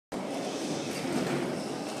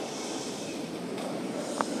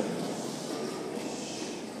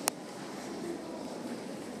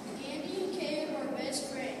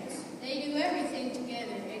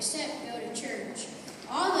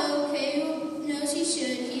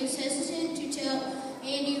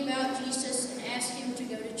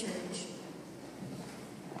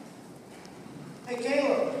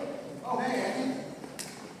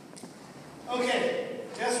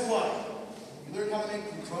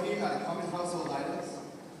showing you how to common household items?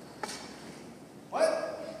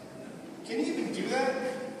 What? Can you even do that?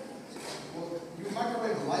 Well, you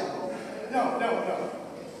microwave a light bulb. No.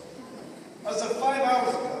 As of 5 hours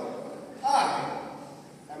ago, I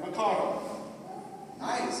am a car.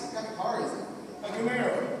 Nice. What kind of car is it? A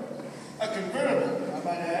Camaro. A convertible, I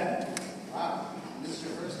might add. Wow. This is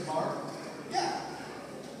your first car? Yeah.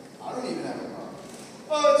 I don't even have a car.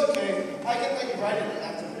 Oh, it's okay. I can ride it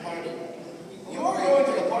after the party. You are going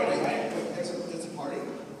to the party, right? It's a party?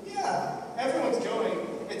 Yeah. Everyone's going.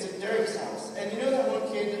 It's at Derek's house. And you know that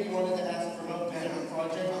one kid that you wanted to ask for help in a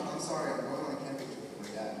project? I'm sorry. I'm going on a camping trip with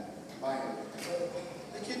my dad. Bye.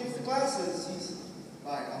 The kid with the glasses, he's...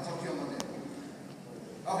 Bye. I'll talk to you on Monday.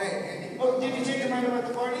 Oh, hey, Andy. Oh, did you change your mind about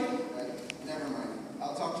the party? Never mind.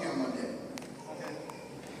 I'll talk to you on Monday. Okay.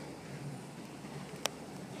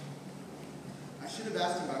 I should have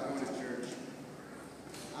asked him about going to church.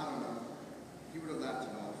 I don't know. He would have laughed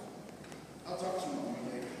it off. I'll talk to you on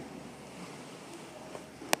Monday.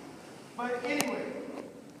 But anyway,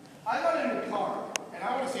 I got in the car, and I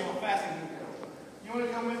want to see how fast I can go. You want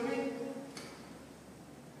to come with me?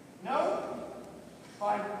 No?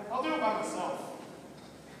 Fine. I'll do it by myself.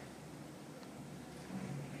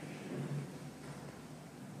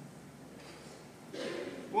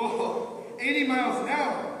 Whoa, 80 miles an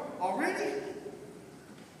hour already?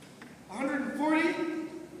 140?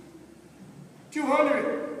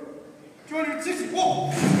 200? 260?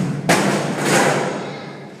 Whoa!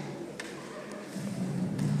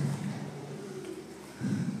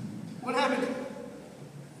 What happened?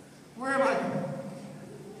 Where am I?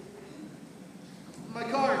 My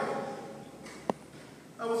car.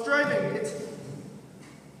 I was driving. It's...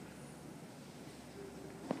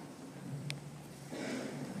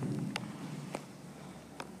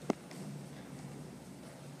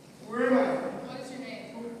 Where am I? What is your name?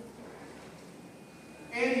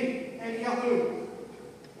 Andy Calhoun.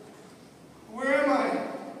 Where am I?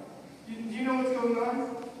 Do you know what's going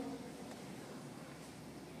on?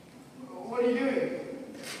 What are you doing?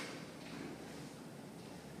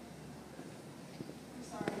 I'm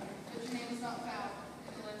sorry, but your name is not found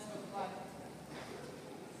in the list of blood.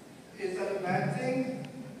 Is that a bad thing?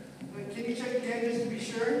 Can you check again just to be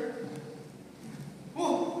sure?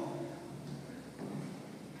 Whoa!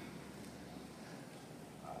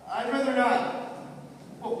 I'd rather not.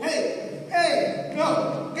 Oh, hey!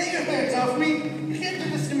 No! Get your hands off me! You can't do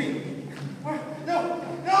this to me! No!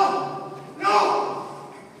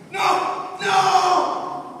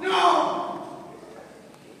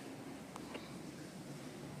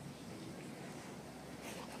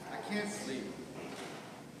 I can't sleep.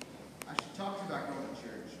 I should talk to you about going to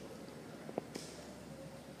church.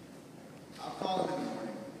 I'll call him in the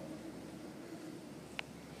morning.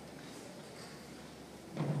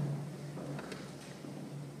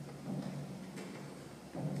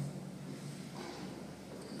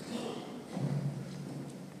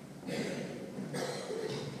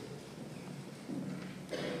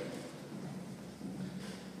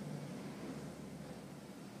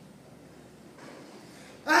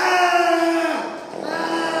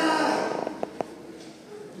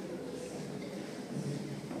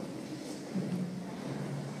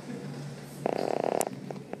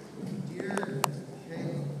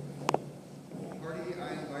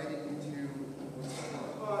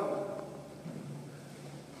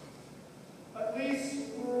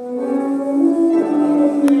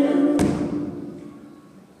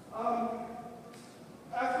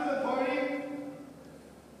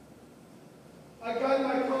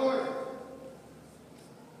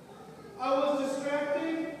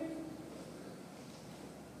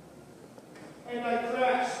 And I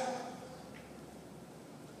crashed.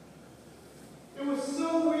 It was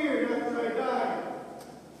so weird after I died.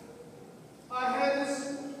 I had this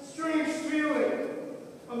strange feeling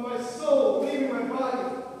of my soul leaving my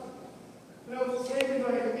body. And I was taken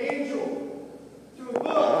by an angel to a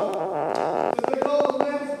book that they call the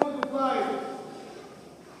Lamb's Book of Life,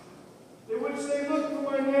 in which they looked for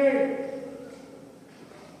my name.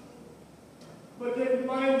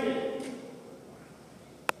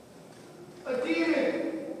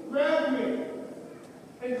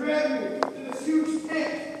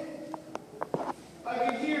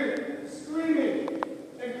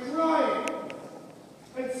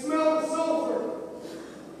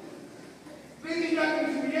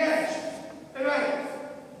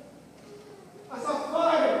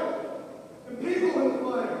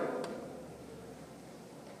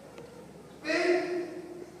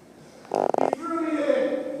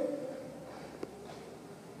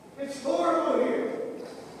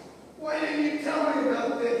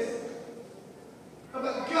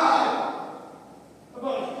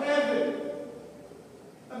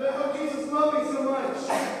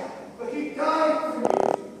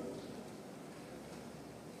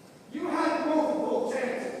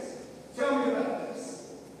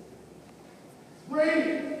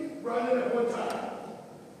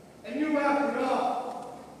 and you laughed it off.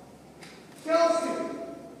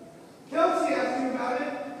 Kelsey asked you about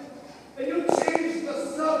it, and you changed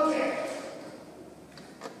the subject.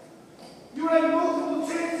 You had multiple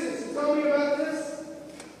chances to tell me about this,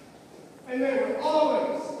 and they were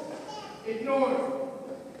always ignored.